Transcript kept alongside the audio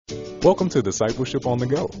Welcome to Discipleship on the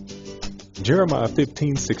Go. Jeremiah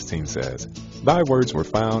 15:16 says, Thy words were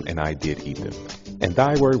found, and I did eat them. And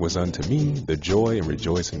thy word was unto me the joy and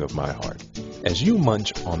rejoicing of my heart. As you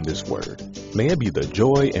munch on this word, may it be the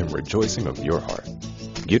joy and rejoicing of your heart.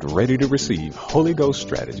 Get ready to receive Holy Ghost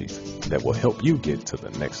strategies that will help you get to the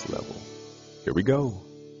next level. Here we go.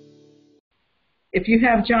 If you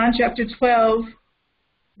have John chapter 12,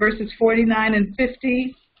 verses 49 and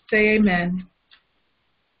 50, say amen.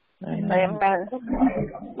 Amen.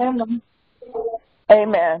 Amen.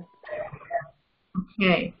 Amen.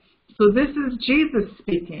 Okay, so this is Jesus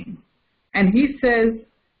speaking, and he says,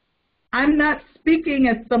 I'm not speaking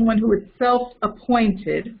as someone who is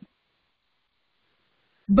self-appointed,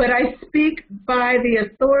 but I speak by the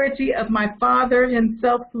authority of my Father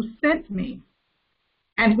himself who sent me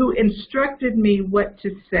and who instructed me what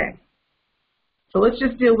to say. So let's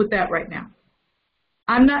just deal with that right now.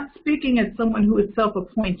 I'm not speaking as someone who is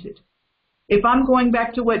self-appointed. If I'm going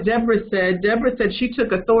back to what Deborah said she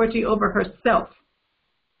took authority over herself.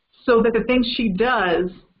 So that the things she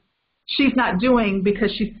does, she's not doing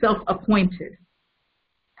because she's self-appointed.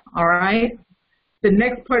 All right? The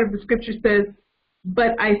next part of the scripture says,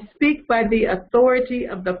 but I speak by the authority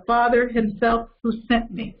of the Father himself who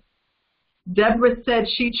sent me. Deborah said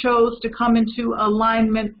she chose to come into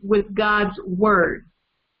alignment with God's word.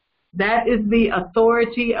 That is the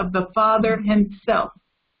authority of the Father himself.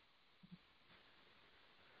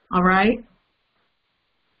 All right?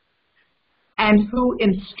 And who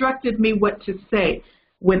instructed me what to say.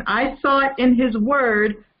 When I saw it in his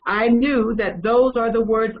word, I knew that those are the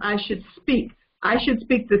words I should speak. I should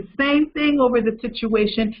speak the same thing over the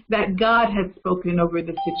situation that God has spoken over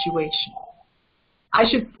the situation. I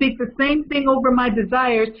should speak the same thing over my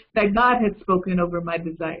desires that God has spoken over my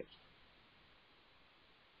desires.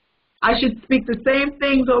 I should speak the same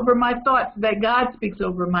things over my thoughts that God speaks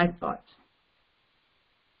over my thoughts.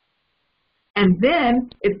 And then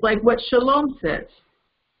it's like what Shalom says.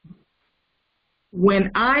 When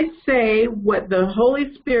I say what the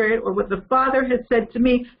Holy Spirit or what the Father has said to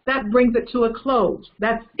me, that brings it to a close.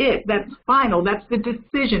 That's it. That's final. That's the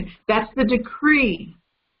decision. That's the decree.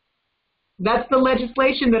 That's the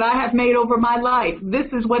legislation that I have made over my life. This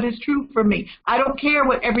is what is true for me. I don't care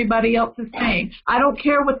what everybody else is saying. I don't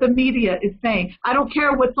care what the media is saying. I don't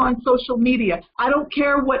care what's on social media. I don't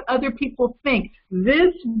care what other people think.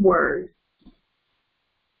 This word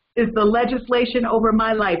is the legislation over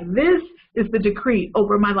my life. This is the decree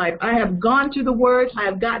over my life. I have gone to the word. I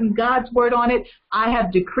have gotten God's word on it. I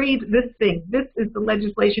have decreed this thing. This is the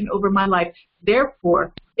legislation over my life.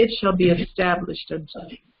 Therefore, it shall be established unto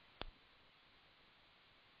me.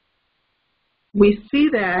 We see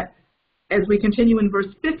that as we continue in verse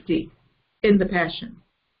 50 in the Passion.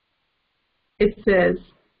 It says,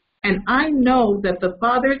 and I know that the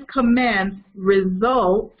Father's commands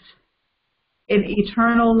result in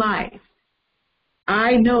eternal life.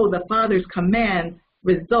 I know the Father's commands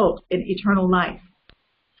result in eternal life.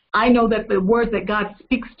 I know that the word that God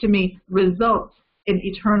speaks to me results in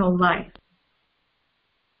eternal life.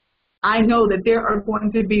 I know that there are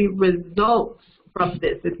going to be results from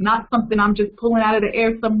this. It's not something I'm just pulling out of the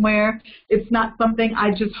air somewhere. It's not something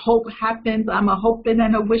I just hope happens. I'm a hoping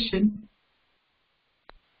and a wishing.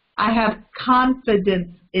 I have confidence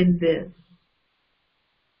in this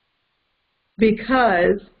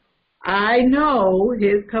because I know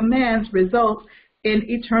his commands result in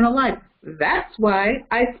eternal life. That's why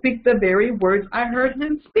I speak the very words I heard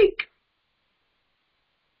him speak.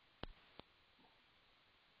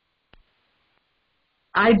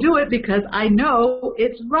 I do it because I know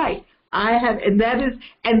it's right. I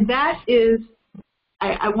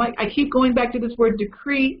keep going back to this word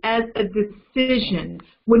decree as a decision.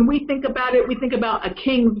 When we think about it, we think about a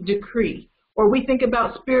king's decree, or we think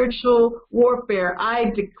about spiritual warfare.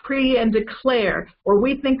 I decree and declare, or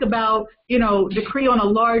we think about, decree on a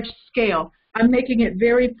large scale. I'm making it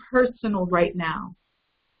very personal right now.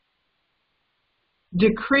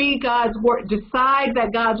 Decree God's word. Decide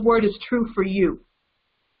that God's word is true for you.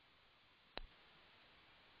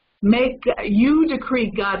 You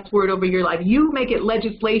decree God's word over your life. You make it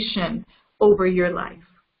legislation over your life.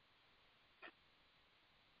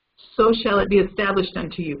 So shall it be established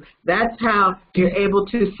unto you. That's how you're able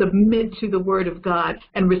to submit to the word of God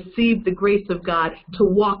and receive the grace of God to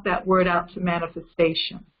walk that word out to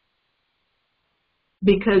manifestation.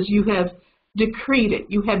 Because you have decreed it.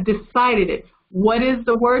 You have decided it. What is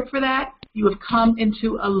the word for that? You have come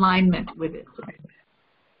into alignment with it.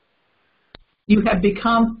 You have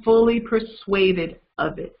become fully persuaded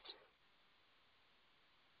of it.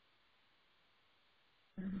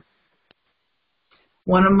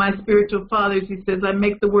 One of my spiritual fathers, he says, I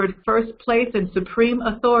make the word first place and supreme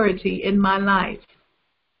authority in my life.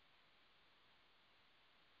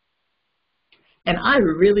 And I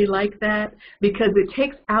really like that because it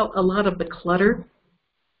takes out a lot of the clutter.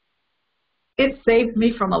 It saves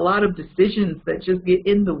me from a lot of decisions that just get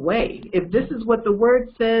in the way. If this is what the Word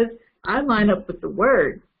says, I line up with the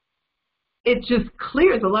Word. It just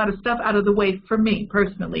clears a lot of stuff out of the way for me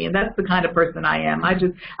personally, and that's the kind of person I am.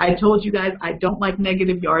 I told you guys I don't like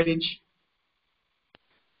negative yardage.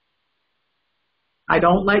 I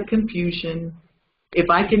don't like confusion. If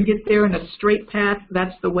I can get there in a straight path,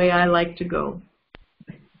 that's the way I like to go.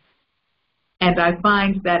 And I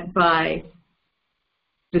find that by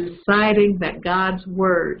deciding that God's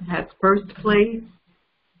Word has first place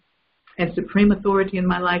and supreme authority in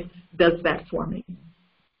my life does that for me.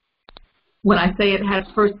 When I say it has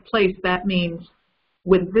first place, that means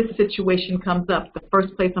when this situation comes up, the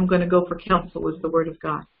first place I'm going to go for counsel is the Word of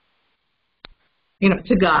God. You know,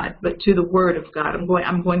 to God, but to the Word of God.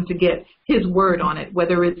 I'm going to get His Word on it,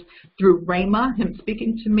 whether it's through Rhema, Him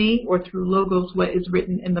speaking to me, or through Logos, what is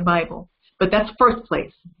written in the Bible. But that's first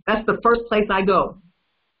place. That's the first place I go.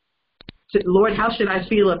 Lord, how should I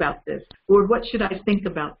feel about this? Lord, what should I think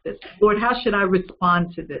about this? Lord, how should I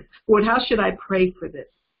respond to this? Lord, how should I pray for this?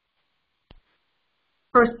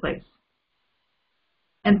 First place.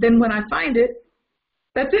 And then when I find it,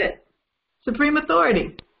 that's it. Supreme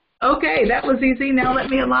authority. Okay, that was easy. Now let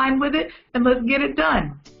me align with it and let's get it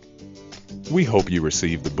done. We hope you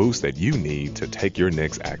receive the boost that you need to take your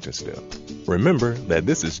next action step. Remember that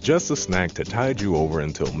this is just a snack to tide you over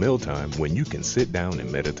until mealtime when you can sit down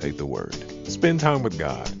and meditate the Word. Spend time with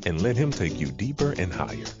God and let Him take you deeper and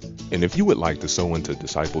higher. And if you would like to sow into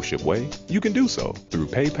Discipleship Way, you can do so through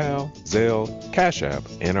PayPal, Zelle, Cash App,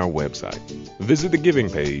 and our website. Visit the giving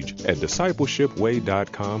page at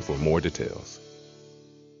discipleshipway.com for more details.